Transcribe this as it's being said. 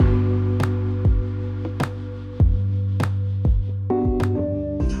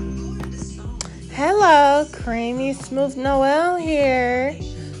Creamy Smooth Noel here.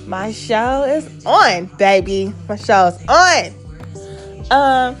 My show is on, baby. My show is on.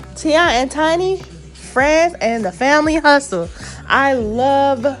 Tia and Tiny, Friends and the Family Hustle. I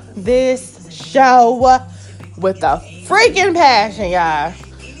love this show with a freaking passion, y'all.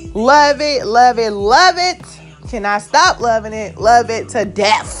 Love it, love it, love it. Cannot stop loving it. Love it to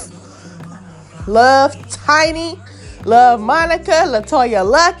death. Love Tiny. Love Monica, Latoya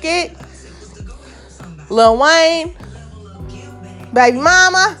Luckett, Lil Wayne, Baby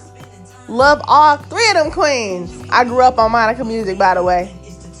Mama. Love all three of them queens. I grew up on Monica music, by the way.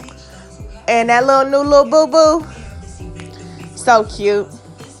 And that little boo-boo, so cute.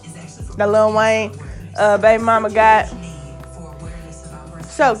 The Lil Wayne, Baby Mama got,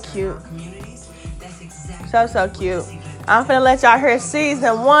 so cute. So cute. I'm finna let y'all hear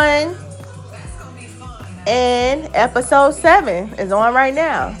season 1. And episode 7 is on right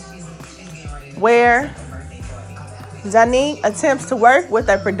now, where Zanique attempts to work with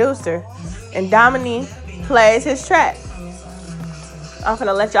a producer and Dominique plays his track. I'm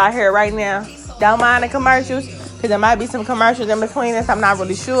gonna let y'all hear it right now. Don't mind the commercials, because there might be some commercials in between this. I'm not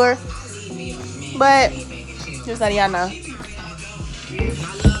really sure, but just letting y'all know.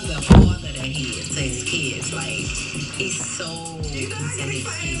 He's so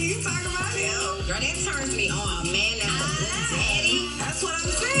girl, that turns me on, man. Daddy. That's what I'm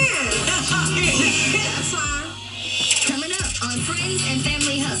saying. That's fine. Coming up on Friends and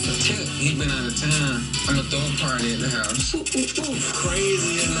Family Hustle. Chip, he been out of town on a throw party at the house.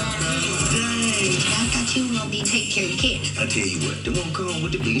 Crazy enough, man. Dang. I thought you were gonna be take care of the kids. I tell you what, the one come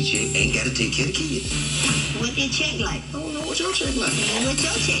with the big check ain't gotta take care of the kids. What your check like? I don't know what your check like. What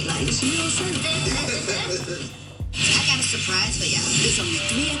your check like? See what I'm saying? I got a surprise for y'all. There's only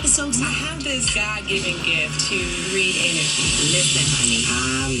 3 episodes. I have this God-given gift to read energy. Listen, honey,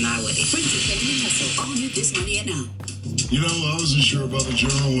 I'm not with it. Friends and Family Hustle. All you this money and now. You know, I wasn't sure about the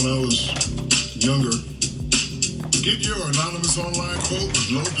journal when I was younger. Get your anonymous online quote with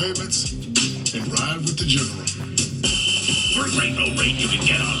low payments and ride with the general. For a great low rate you can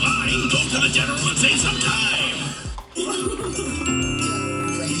get online, go to the general and save some time.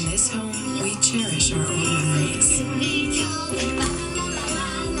 In this home, we cherish our old memories. And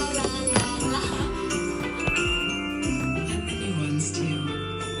the new ones, too.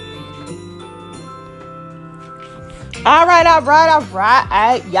 All right,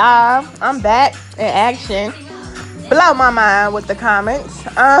 y'all. I'm back in action. Blow my mind with the comments.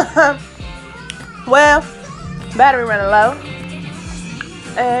 Well, battery running low,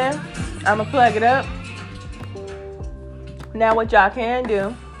 and I'ma plug it up. Now, what y'all can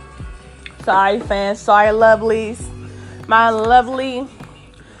do? Sorry, fans. Sorry, lovelies. My lovely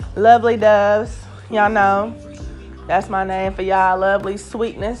doves. Y'all know that's my name for y'all. Lovely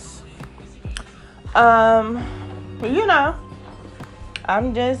sweetness. You know,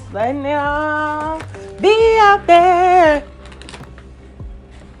 I'm just letting y'all be out there,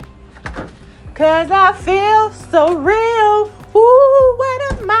 'cause I feel so real. Ooh, what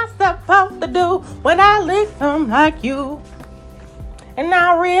am I supposed to do when I listen like you? And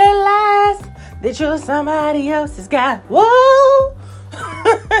I realize that you're somebody else's guy. Whoa.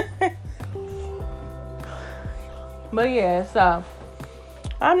 But yeah, so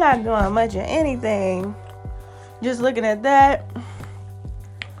I'm not doing much of anything. Just looking at that,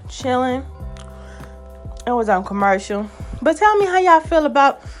 chilling. It was on commercial. But tell me how y'all feel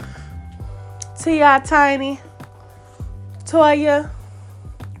about T.I. Tiny, Toya,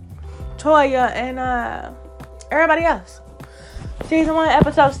 and everybody else. Season 1,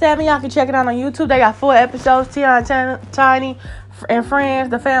 episode 7. Y'all can check it out on YouTube. They got 4 episodes. Tia and Tiny and Friends,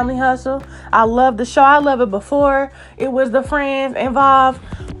 the Family Hustle. I love the show. I love it before it was the Friends involved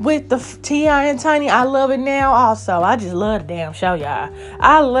with the Tia and Tiny. I love it now also. I just love the damn show, y'all.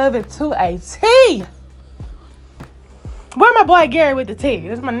 I love it to a T. Where my boy Gary with the T?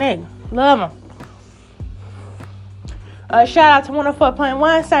 That's my nigga. Love him. Shout out to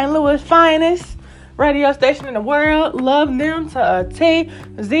 104.1 St. Louis finest radio station in the world. Love them to a T.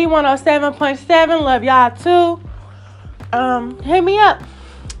 Z107.7. Love y'all too. Hit me up.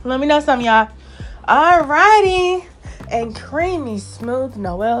 Let me know something, y'all. Alrighty. And Creamy Smooth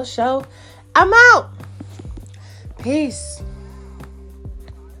Noel show. I'm out. Peace.